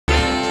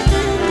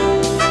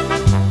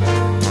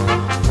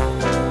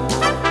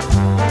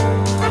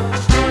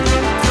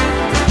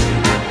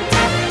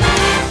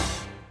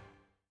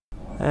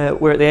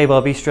We're at the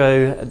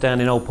Abarbistro down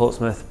in Old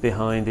Portsmouth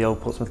behind the Old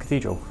Portsmouth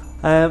Cathedral.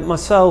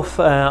 Myself,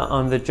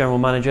 I'm the general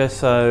manager,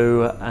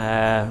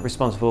 so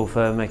responsible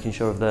for making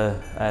sure of the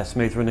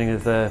smooth running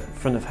of the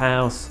front of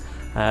house,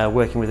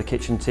 working with the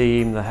kitchen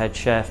team, the head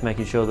chef,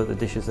 making sure that the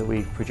dishes that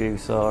we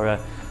produce are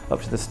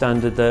up to the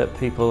standard that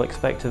people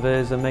expect of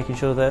us, and making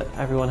sure that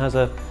everyone has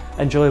an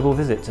enjoyable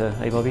visit to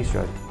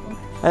Abarbistro.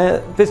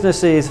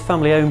 Business is a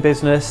family-owned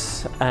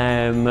business,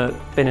 been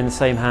in the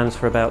same hands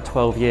for about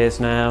 12 years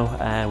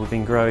now. We've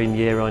been growing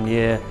year on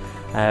year.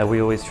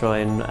 We always try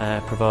and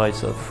provide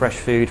sort of fresh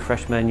food,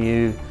 fresh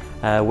menu.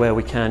 Where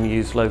we can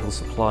use local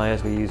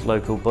suppliers, we use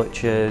local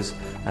butchers.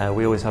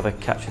 We always have a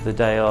catch of the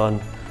day on,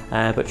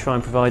 but try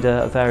and provide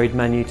a varied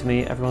menu to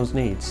meet everyone's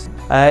needs.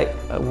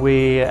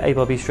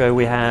 Abarbistro,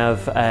 we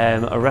have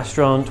a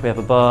restaurant, we have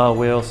a bar,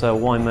 we're also a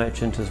wine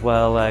merchant as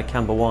well.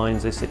 Camber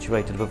Wines is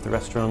situated above the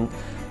restaurant,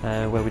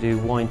 where we do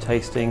wine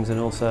tastings and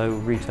also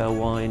retail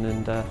wine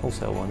and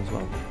wholesale wine as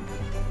well.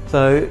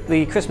 So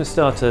the Christmas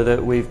starter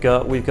that we've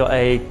got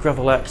a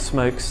Gravelax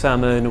smoked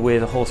salmon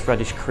with a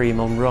horseradish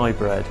cream on rye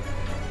bread.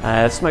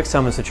 Smoked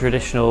salmon's a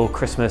traditional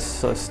Christmas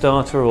sort of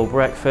starter or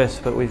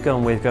breakfast, but we've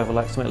gone with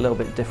Gravelax something a little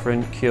bit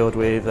different, cured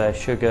with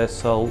sugar,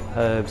 salt,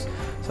 herbs,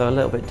 so a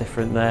little bit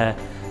different there.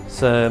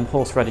 Some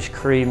horseradish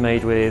cream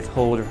made with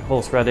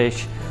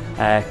horseradish,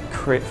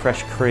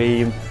 fresh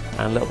cream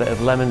and a little bit of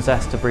lemon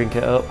zest to bring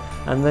it up.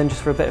 And then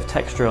just for a bit of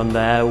texture on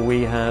there,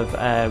 we have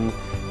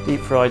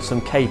deep fried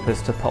some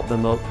capers to pop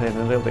them up and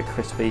a little bit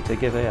crispy to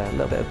give a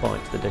little bit of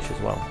bite to the dish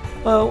as well.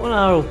 Well, on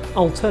our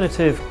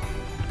alternative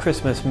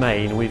Christmas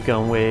main, we've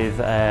gone with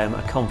a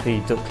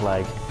confit duck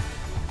leg.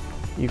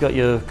 You've got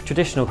your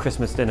traditional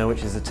Christmas dinner,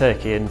 which is a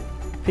turkey, and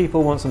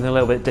people want something a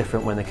little bit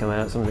different when they come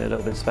out, something a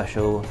little bit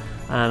special.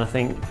 And I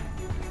think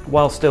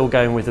while still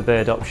going with the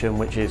bird option,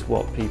 which is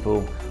what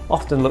people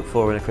often look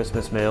for in a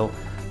Christmas meal,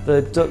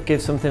 the duck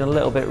gives something a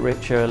little bit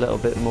richer, a little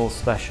bit more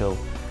special.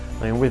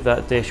 I mean, with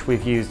that dish,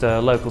 we've used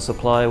a local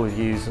supplier, we've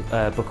used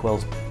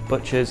Buckwell's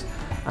Butchers,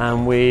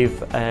 and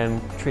we've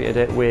treated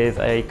it with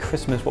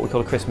what we call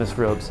a Christmas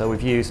rub. So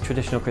we've used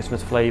traditional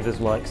Christmas flavours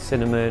like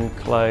cinnamon,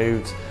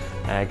 cloves,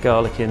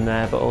 garlic in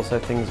there, but also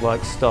things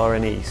like star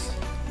anise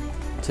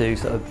to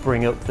sort of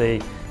give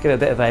it a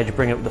bit of edge,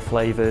 bring up the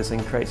flavours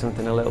and create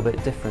something a little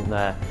bit different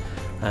there.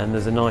 And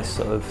there's a nice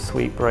sort of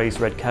sweet braised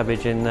red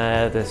cabbage in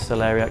there, there's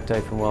celeriac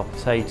dauphinoise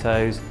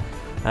potatoes,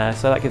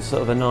 so that gives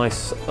sort of a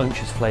nice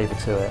unctuous flavour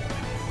to it.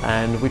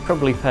 And we'd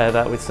probably pair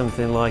that with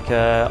something like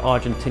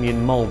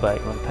Argentinian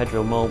Malbec, like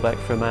Pedro Malbec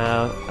from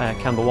our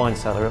Camber wine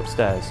cellar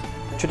upstairs.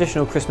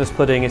 Traditional Christmas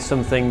pudding is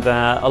something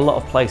that a lot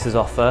of places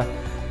offer,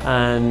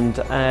 and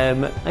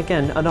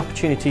again, an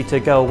opportunity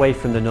to go away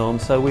from the norm.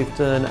 So we've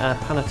done a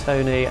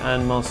panettone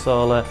and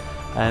marsala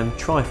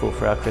trifle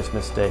for our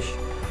Christmas dish.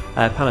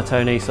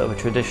 Panettone, sort of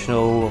a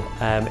traditional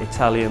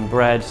Italian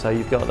bread, so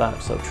you've got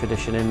that sort of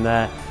tradition in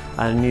there,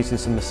 and using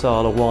some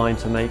marsala wine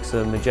to make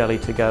some jelly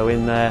to go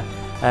in there.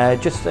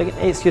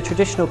 It's your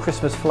traditional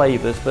Christmas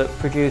flavours, but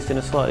produced in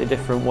a slightly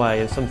different way,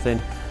 and something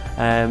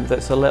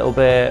that's a little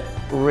bit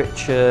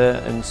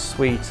richer and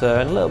sweeter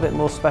and a little bit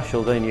more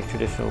special than your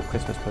traditional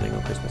Christmas pudding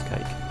or Christmas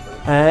cake.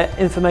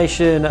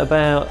 Information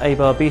about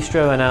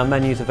Abarbistro and our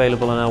menus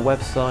available on our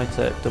website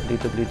at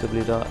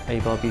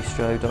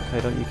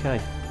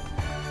www.abarbistro.co.uk.